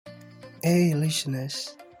Hey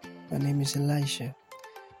listeners, my name is Elisha,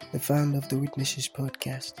 the founder of the Witnesses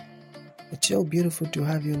podcast. It's so beautiful to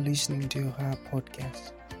have you listening to our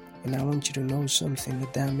podcast, and I want you to know something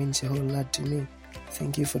that means a whole lot to me.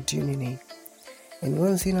 Thank you for tuning in. And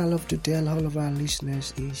one thing I love to tell all of our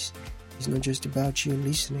listeners is it's not just about you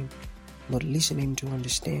listening, but listening to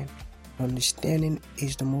understand. Understanding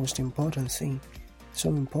is the most important thing, so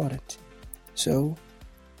important. So,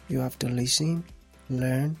 you have to listen,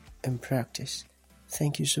 learn, and practice.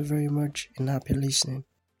 Thank you so very much and happy listening.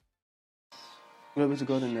 Glory to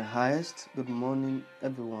God in the highest. Good morning,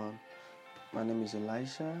 everyone. My name is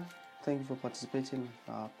Elisha. Thank you for participating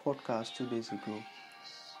in our podcast 2 days ago.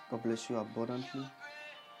 God bless you abundantly.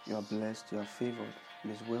 You are blessed. You are favored.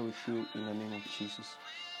 It is well with you in the name of Jesus.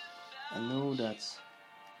 I know that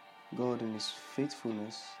God in His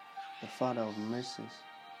faithfulness, the Father of mercies,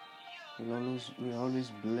 will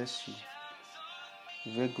always bless you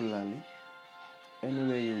regularly.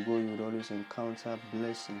 Anywhere you go, you will always encounter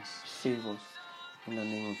blessings, favors in the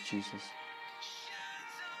name of Jesus.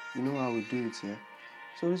 You know how we do it here.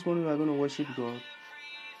 So this morning we are going to worship God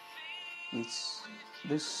with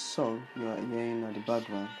this song you are hearing at the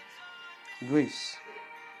background, Grace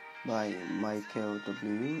by Michael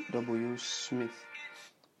W. Smith.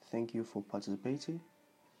 Thank you for participating.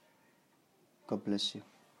 God bless you.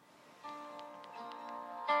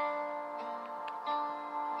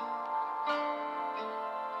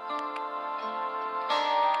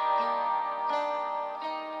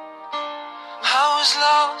 I was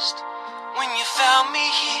lost when you found me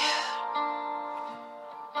here.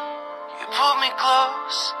 You pulled me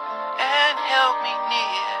close and held me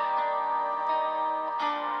near.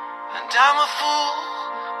 And I'm a fool,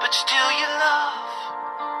 but still you love.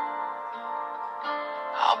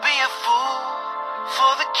 I'll be a fool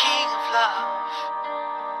for the King of Love.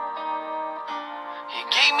 You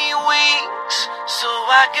gave me wings so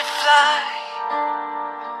I could fly,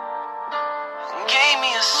 and gave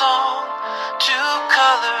me a song to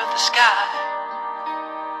color the sky.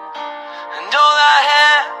 And all I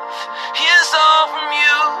have is all from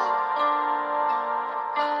you,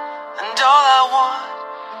 and all I want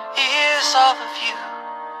is all of you.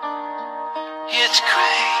 It's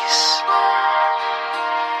grace,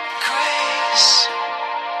 grace.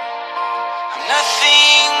 I'm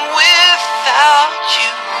nothing without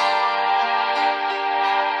you.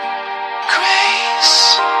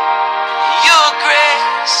 Grace, your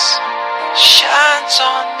grace shines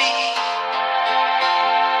on me.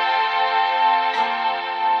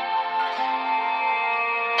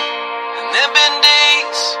 And there've been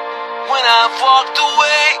days when I've walked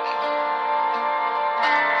away,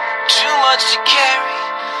 too much to carry,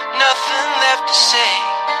 nothing left to say.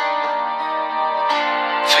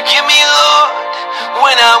 Forgive me, Lord,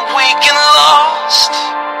 when I'm weak and lost.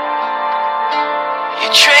 You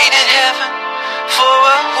traded heaven for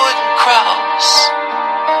a wooden cross.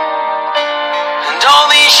 And all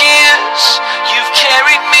these years you've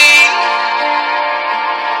carried me.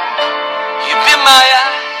 You've been my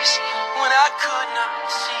eyes when I could not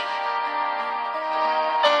see.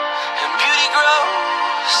 And beauty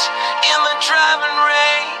grows in the driving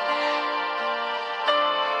rain.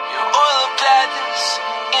 Your oil of gladness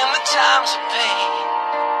in the times of pain.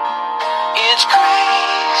 It's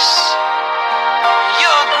grace,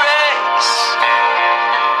 your grace.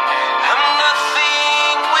 I'm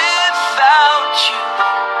nothing without you.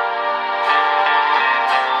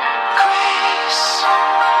 Grace,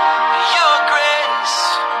 your grace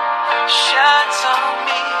shines on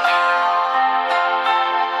me.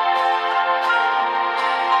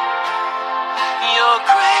 Your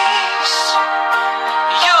grace,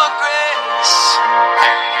 your grace.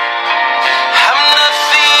 I'm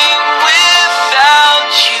nothing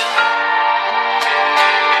without you.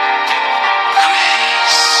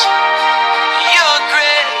 Grace, your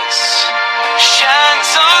grace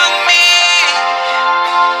shines on me.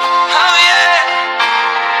 Oh yeah,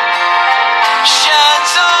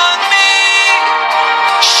 shines on me,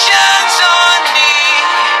 shines on me.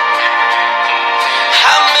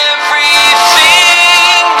 I'm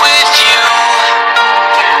everything with you.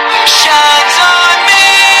 Shines on me,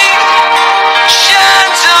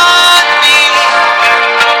 shines on me.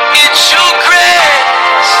 It's your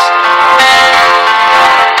grace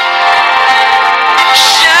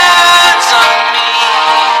shines on me.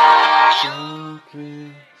 Your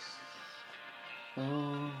grace,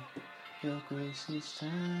 oh, your grace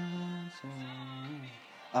shines on me.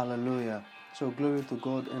 Hallelujah. So glory to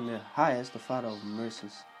God in the highest, the Father of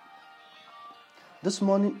mercies. This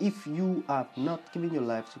morning, if you have not given your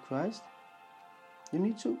life to Christ, you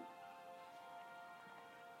need to.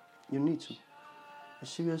 You need to. I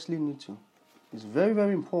seriously need to. It's very,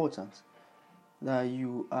 very important that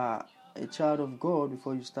you are a child of God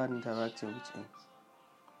before you start interacting with Him.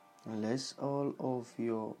 Unless all of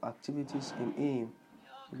your activities in Him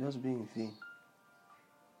will just be in vain.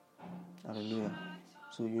 Hallelujah.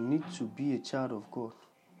 So you need to be a child of God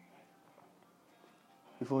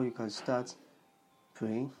before you can start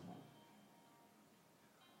praying,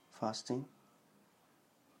 fasting,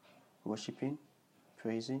 worshiping,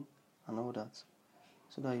 praising, and all that.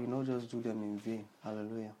 So that you not just do them in vain.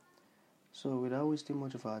 Hallelujah. So without wasting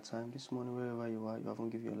much of our time, this morning, wherever you are, you haven't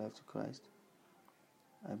given your life to Christ,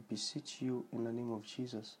 I beseech you in the name of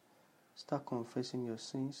Jesus, start confessing your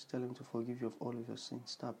sins. Tell Him to forgive you of all of your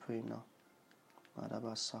sins. Start praying now. Father, in the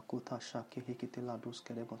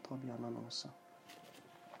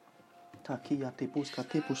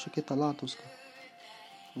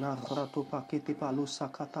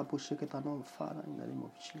name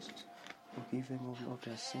of Jesus, forgive them all of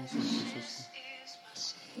their sins in Jesus'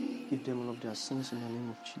 name. Give them all of their sins in the name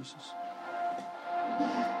of Jesus.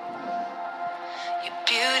 Your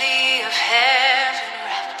beauty of heaven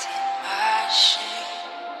wrapped in my shame.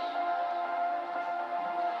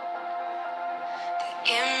 The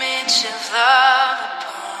image of love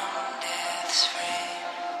upon death's frame.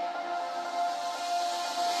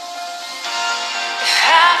 If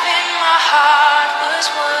having my heart was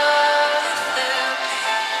worth the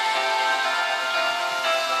pain,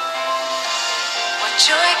 what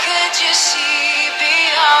joy could you see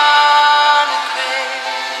beyond the grave?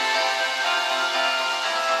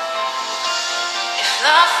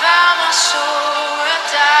 Love found my soul worth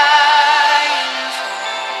dying for.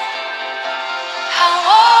 How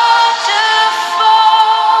wonderful,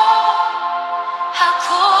 how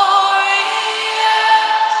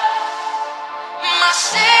glorious, my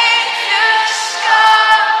Savior's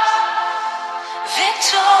scars,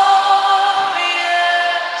 victorious,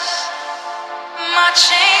 my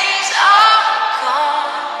chains are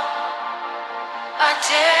gone, are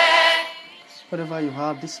dead. Whatever you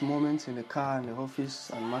have this moment in the car, in the office,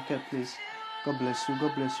 and marketplace, God bless you.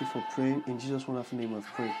 God bless you for praying. In Jesus' wonderful name we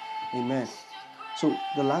pray. Amen. So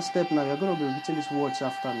the last step now, you're going to be repeating these words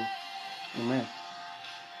after me. Amen.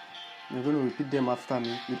 You're going to repeat them after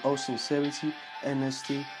me with all sincerity,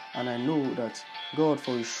 earnestly, and I know that God,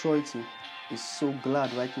 for His surety, is so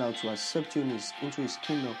glad right now to accept you into His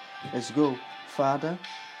kingdom. Let's go. Father,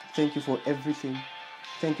 thank you for everything.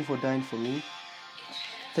 Thank you for dying for me.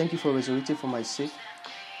 Thank you for resurrecting for my sake.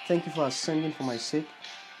 Thank you for ascending for my sake.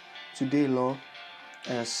 Today, Lord,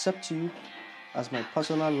 I accept you as my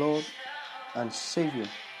personal Lord and Savior.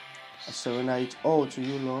 I surrender it all to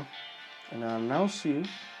you, Lord, and I announce you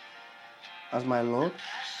as my Lord,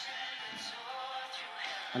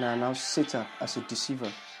 and I announce Satan as a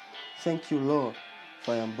deceiver. Thank you, Lord,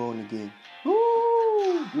 for I am born again.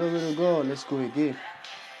 Woo! Glory to God. Let's go again.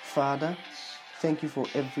 Father, thank you for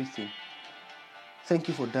everything. Thank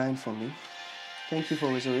you for dying for me. Thank you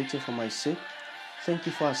for resurrecting for my sake. Thank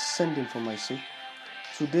you for ascending for my sake.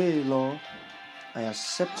 Today, Lord, I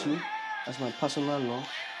accept you as my personal Lord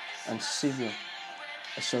and Savior.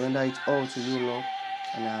 I surrender it all to you, Lord,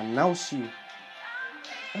 and I announce you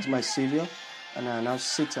as my Savior, and I announce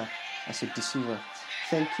Satan as a deceiver.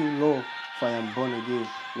 Thank you, Lord, for I am born again.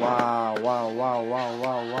 Wow. Glory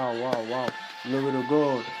to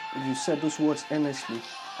God. If you said those words earnestly,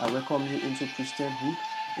 I welcome you into Christianhood,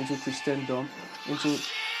 into Christendom, into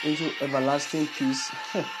everlasting peace.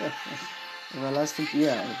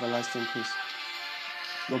 everlasting peace.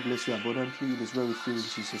 God bless you abundantly. It is well with you in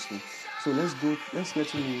Jesus' name. So let's get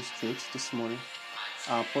to news straight this morning.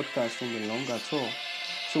 Our podcast won't be long at all.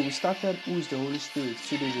 So we started Who is the Holy Spirit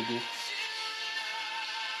 2 days ago.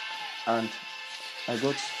 And I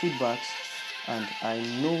got feedbacks, and I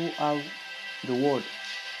know how the word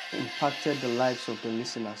impacted the lives of the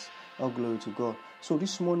listeners. All glory to God. So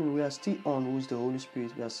this morning we are still on Who is the Holy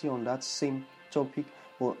Spirit. We are still on that same topic,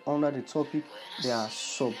 but under the topic there are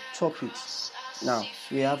subtopics. Now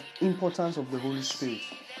we have importance of the Holy Spirit.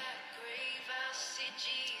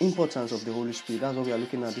 Importance of the Holy Spirit. That's what we are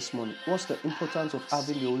looking at this morning. What's the importance of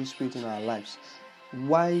having the Holy Spirit in our lives?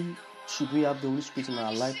 Why should we have the Holy Spirit in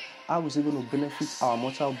our life? How is it going to benefit our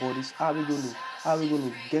mortal bodies? How are we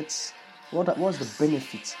going to get? What's the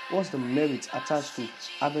benefit? What's the merit attached to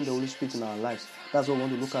having the Holy Spirit in our lives? That's what we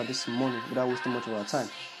want to look at this morning without wasting much of our time.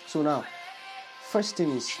 So now, first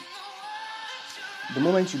thing is, the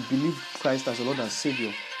moment you believe Christ as a Lord and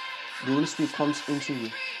Savior, the Holy Spirit comes into you.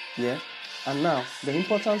 Yeah? And now, the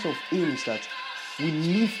importance of Him is that we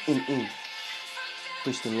live in Him.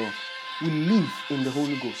 Praise the Lord. We live in the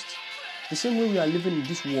Holy Ghost. The same way we are living in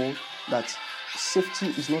this world that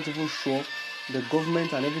safety is not even sure, the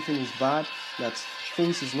government and everything is bad, that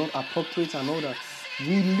things is not appropriate and all that.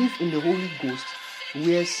 We live in the Holy Ghost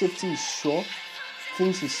where safety is sure,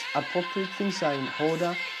 things is appropriate, things are in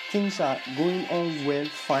order, things are going on well,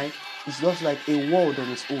 fine. It's just like a world on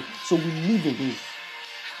its own. So we live in Him.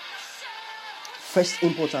 First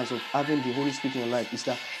importance of having the Holy Spirit in your life is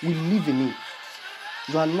that we live in Him.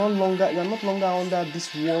 You are no longer under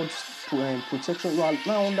this world's protection. You are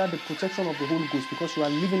now under the protection of the Holy Ghost because you are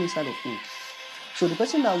living inside of Him. So the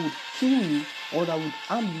person that would kill you or that would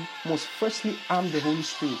harm you must firstly harm the Holy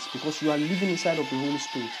Spirit because you are living inside of the Holy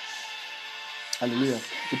Spirit. Hallelujah.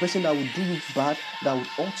 The person that would do you bad, that would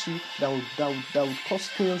hurt you, that would cause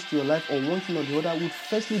chaos to your life or one thing or the other would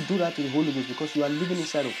firstly do that to the Holy Ghost because you are living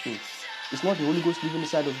inside of Him. It's not the Holy Ghost living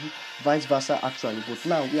inside of you, vice versa actually. But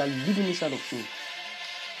now we are living inside of Him.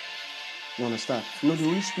 You understand? The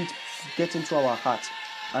Holy Spirit gets into our heart.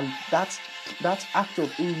 And that act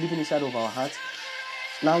of Him living inside of our heart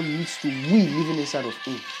now leads to we living inside of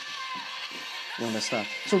Him. You understand?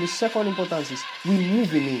 So the second importance is we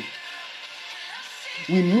move in Him.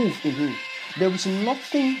 We move in Him. There is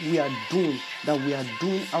nothing we are doing that we are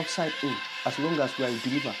doing outside Him as long as we are a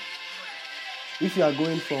believer. If you are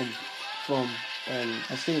going from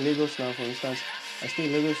I stay in Lagos now, for instance. I stay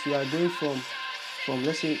in Lagos. You are going from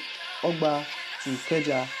let's say Ogba to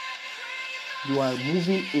Keja. You are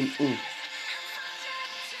moving in Him.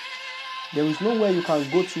 There is nowhere you can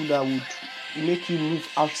go to that would make you move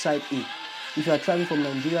outside Him. If you are traveling from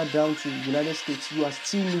Nigeria down to the United States, you are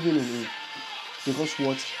still living in Him. Because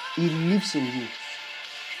what? He lives in you.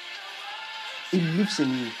 He lives in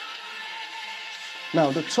you.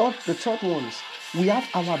 Now the third one is we have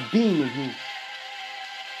our being in Him.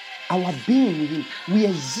 Our being in Him. We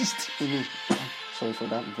exist in Him. Sorry for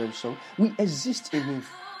that, I'm very sorry. We exist in Him.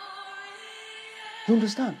 You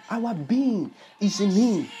understand? Our being is in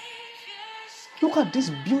Him. Look at these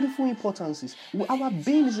beautiful importances. Our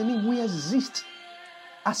being is in Him. We exist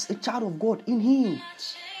as a child of God in Him.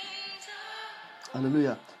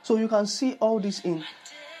 Hallelujah. So you can see all this in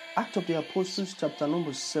Acts of the Apostles chapter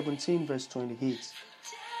number 17 verse 28.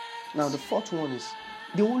 Now the fourth one is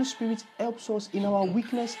the Holy Spirit helps us in our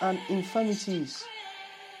weakness and infirmities.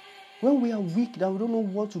 When we are weak, that we don't know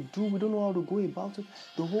what to do, we don't know how to go about it,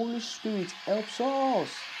 the Holy Spirit helps us.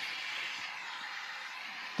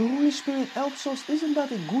 The Holy Spirit helps us. Isn't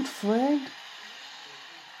that a good friend?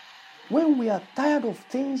 When we are tired of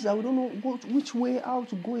things that we don't know which way how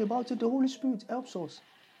to go about it, the Holy Spirit helps us.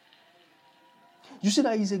 You see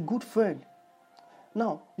that He's a good friend.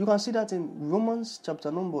 Now, you can see that in Romans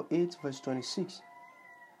chapter number 8 verse 26.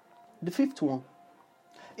 The fifth one,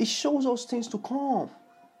 it shows us things to come.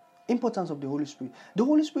 Importance of the Holy Spirit. The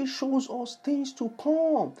Holy Spirit shows us things to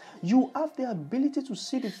come. You have the ability to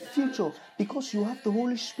see the future because you have the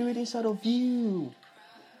Holy Spirit inside of you.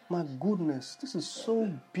 My goodness, this is so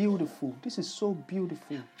beautiful. This is so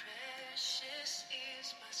beautiful.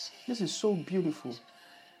 This is so beautiful.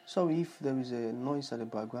 Sorry if there is a noise at the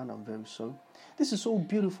background, I'm very sorry. This is so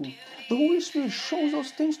beautiful. The Holy Spirit shows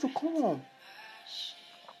us things to come.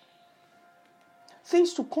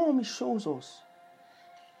 Things to come, He shows us.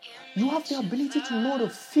 You have the ability to know the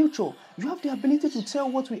future. You have the ability to tell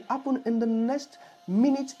what will happen in the next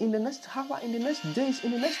minute, in the next hour, in the next days,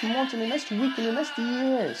 in the next month, in the next week, in the next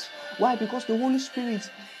years. Why? Because the Holy Spirit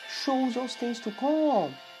shows us things to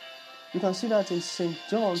come. You can see that in St.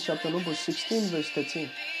 John chapter number 16 verse 13.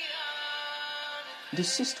 The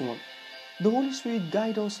sixth one, the Holy Spirit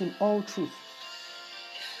guides us in all truth.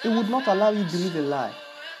 It would not allow you to believe a lie.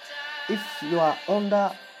 If you are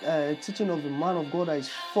under teaching of a man of God that is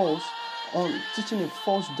false, on teaching a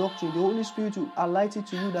false doctrine, the Holy Spirit will highlight it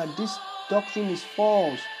to you that this doctrine is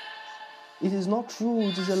false. It is not true.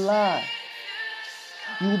 It is a lie.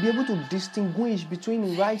 You will be able to distinguish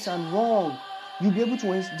between right and wrong. You'll be able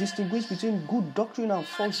to distinguish between good doctrine and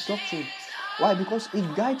false doctrine. Why? Because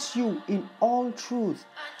it guides you in all truth.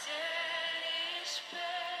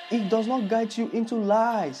 It does not guide you into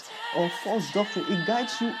lies or false doctrine. It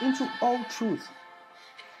guides you into all truth.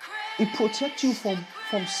 It protects you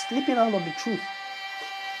from slipping out of the truth.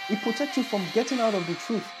 It protects you from getting out of the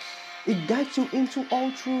truth. It guides you into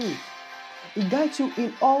all truth. It guides you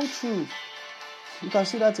in all truth. You can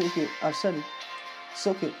see that, okay, I've said it. It's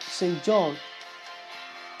okay. St. John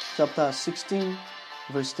chapter 16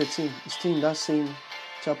 verse 13. It's still in that same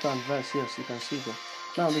chapter and verse. Yes, you can see that.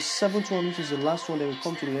 Now the seventh one, which is the last one, that will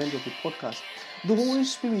come to the end of the podcast. The Holy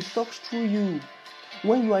Spirit talks through you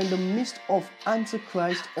when you are in the midst of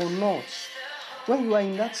Antichrist or not. When you are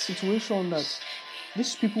in that situation that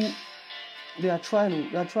these people, they are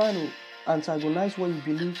trying to antagonize what you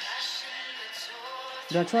believe.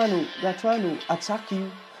 They are trying to attack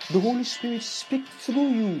you. The Holy Spirit speaks through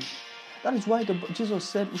you. That is why Jesus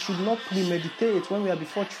said we should not premeditate when we are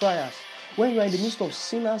before trials. When you are in the midst of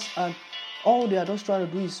sinners and all they are just trying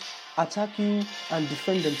to do is attack you and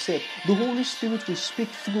defend themselves, the Holy Spirit will speak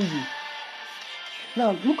through you.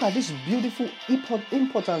 Now, look at these beautiful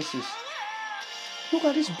importances. Look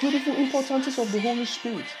at these beautiful importances of the Holy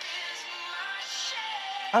Spirit.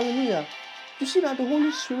 Hallelujah. You see that the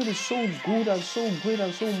Holy Spirit is so good and so great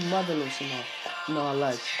and so marvelous in our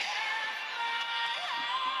lives.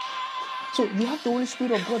 So you have the Holy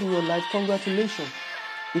Spirit of God in your life. Congratulations.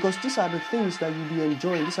 Because these are the things that you'll be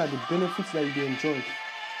enjoying. These are the benefits that you'll be enjoying.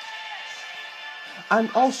 And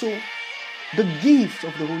also, the gift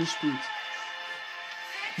of the Holy Spirit.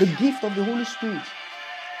 The gift of the Holy Spirit.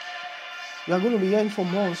 We are going to be hearing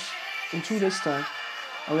from us in 2 days' time.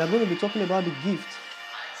 And we are going to be talking about the gift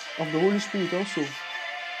of the Holy Spirit also.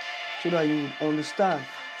 So that you understand.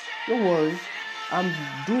 Don't worry. I'm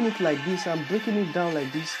doing it like this. I'm breaking it down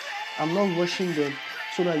like this. I'm not rushing them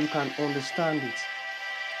so that you can understand it.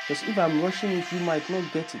 Because if I'm rushing it, you might not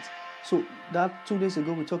get it. So that 2 days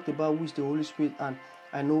ago we talked about who is the Holy Spirit, and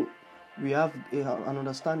I know we have an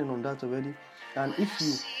understanding on that already. And if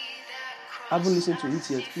you haven't listened to it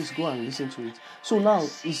yet, please go and listen to it. So now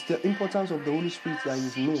it's the importance of the Holy Spirit that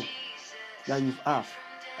you know, that you have.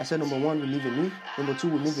 I said number 1, we live in Him. Number 2,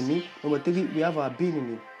 we move in Him. Number 3, we have our being in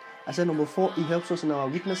Him. I said number 4, He helps us in our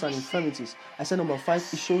weakness and infirmities. I said number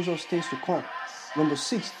 5, He shows us things to come. Number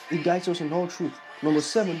 6, He guides us in all truth. Number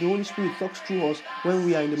 7, the Holy Spirit talks through us when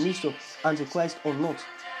we are in the midst of Antichrist or not.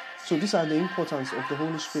 So these are the importance of the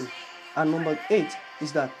Holy Spirit. And number 8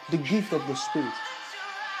 is that the gift of the Spirit.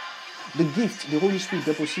 The gift the Holy Spirit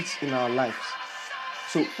deposits in our lives.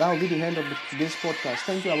 So that will be the end of today's podcast.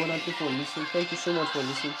 Thank you abundantly for listening. Thank you so much for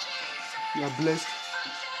listening. You are blessed.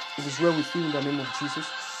 It is well with you in the name of Jesus.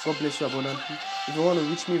 God bless you abundantly. If you want to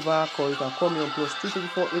reach me via call, you can call me on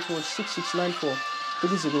 +234 816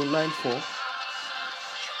 3094.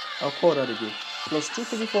 I'll call that again.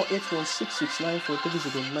 +234 816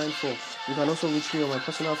 3094. You can also reach me on my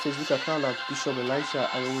personal Facebook account at Bishop Elisha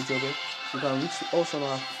Ayowojobe. You can reach us on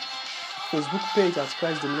our Facebook page at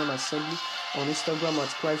Christ Dominion Assembly, on Instagram at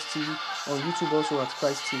Christ TV, on YouTube also at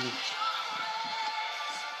Christ TV.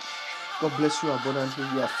 God bless you abundantly.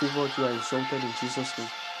 You are favored, you are exalted in Jesus' name.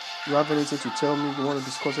 You have anything to tell me, you want to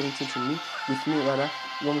discuss anything with me rather,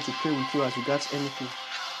 you want me to pray with you as regards anything,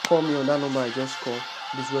 call me on that number I just called.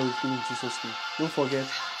 It is well with you in Jesus' name. Don't forget,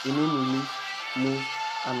 in Him we live, move,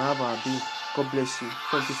 and have our being. God bless you.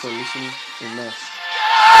 Thank you for listening. Amen.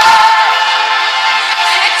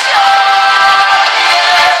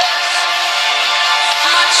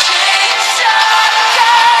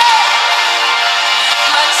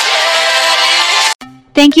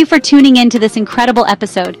 Thank you for tuning in to this incredible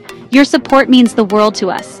episode. Your support means the world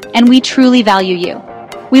to us, and we truly value you.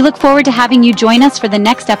 We look forward to having you join us for the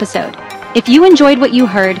next episode. If you enjoyed what you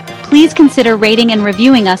heard, please consider rating and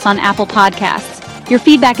reviewing us on Apple Podcasts. Your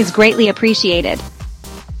feedback is greatly appreciated.